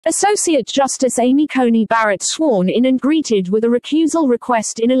Associate Justice Amy Coney Barrett sworn in and greeted with a recusal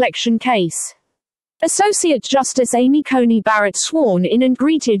request in election case. Associate Justice Amy Coney Barrett sworn in and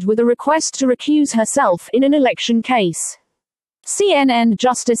greeted with a request to recuse herself in an election case. CNN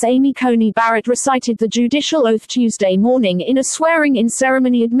Justice Amy Coney Barrett recited the judicial oath Tuesday morning in a swearing-in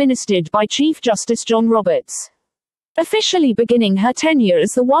ceremony administered by Chief Justice John Roberts, officially beginning her tenure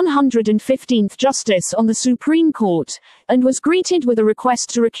as the 115th Justice on the Supreme Court, and was greeted with a request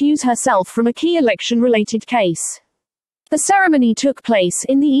to recuse herself from a key election-related case. The ceremony took place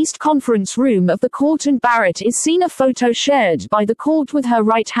in the East Conference Room of the court, and Barrett is seen a photo shared by the court with her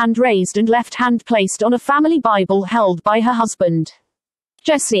right hand raised and left hand placed on a family Bible held by her husband,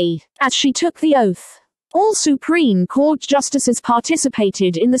 Jesse, as she took the oath. All Supreme Court justices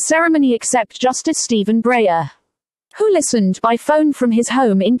participated in the ceremony except Justice Stephen Breyer, who listened by phone from his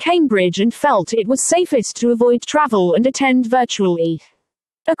home in Cambridge and felt it was safest to avoid travel and attend virtually.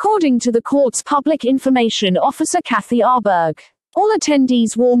 According to the court's public information officer Kathy Arberg, all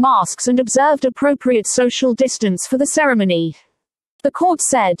attendees wore masks and observed appropriate social distance for the ceremony. The court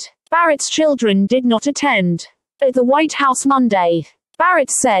said Barrett's children did not attend. At the White House Monday, Barrett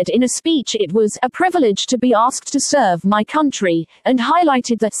said in a speech it was a privilege to be asked to serve my country, and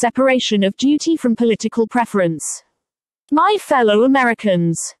highlighted the separation of duty from political preference. My fellow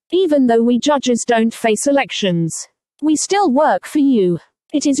Americans, even though we judges don't face elections, we still work for you.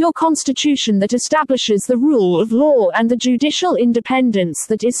 It is your Constitution that establishes the rule of law and the judicial independence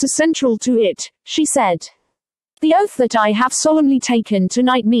that is so central to it, she said. The oath that I have solemnly taken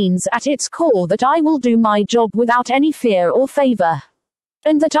tonight means at its core that I will do my job without any fear or favor,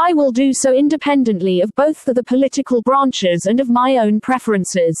 and that I will do so independently of both the political branches and of my own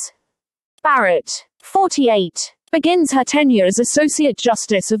preferences. Barrett, 48, begins her tenure as Associate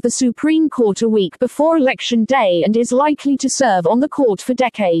Justice of the Supreme Court a week before Election Day and is likely to serve on the court for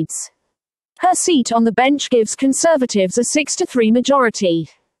decades. Her seat on the bench gives conservatives a 6-3 majority,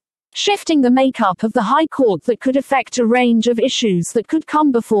 shifting the makeup of the High Court that could affect a range of issues that could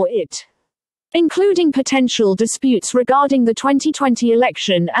come before it, including potential disputes regarding the 2020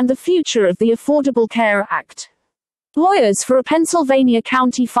 election and the future of the Affordable Care Act. Lawyers for a Pennsylvania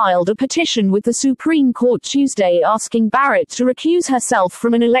county filed a petition with the Supreme Court Tuesday asking Barrett to recuse herself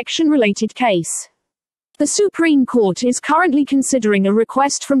from an election-related case. The Supreme Court is currently considering a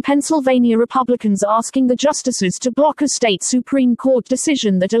request from Pennsylvania Republicans asking the justices to block a state Supreme Court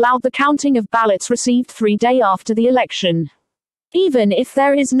decision that allowed the counting of ballots received 3 days after the election, even if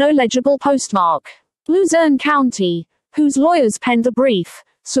there is no legible postmark. Luzerne County, whose lawyers penned the brief,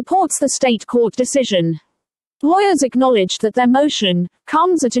 supports the state court decision. Lawyers acknowledged that their motion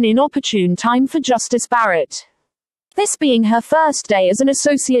comes at an inopportune time for Justice Barrett, this being her first day as an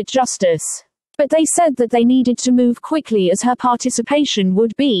Associate Justice. But they said that they needed to move quickly as her participation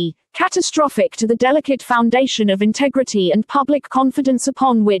would be catastrophic to the delicate foundation of integrity and public confidence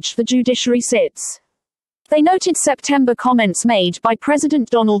upon which the judiciary sits. They noted September comments made by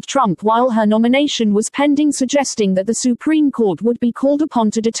President Donald Trump while her nomination was pending, suggesting that the Supreme Court would be called upon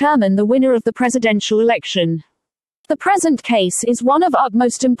to determine the winner of the presidential election. The present case is one of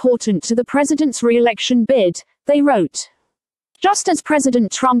utmost importance to the president's re-election bid, they wrote. Just as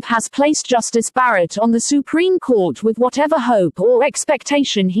President Trump has placed Justice Barrett on the Supreme Court with whatever hope or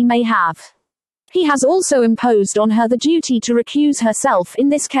expectation he may have, he has also imposed on her the duty to recuse herself in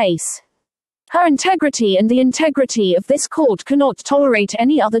this case. Her integrity and the integrity of this court cannot tolerate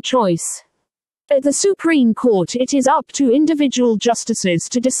any other choice. At the Supreme Court, it is up to individual justices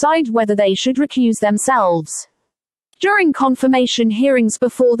to decide whether they should recuse themselves. During confirmation hearings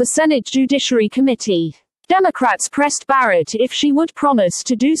before the Senate Judiciary Committee, Democrats pressed Barrett if she would promise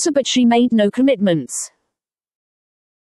to do so, but she made no commitments.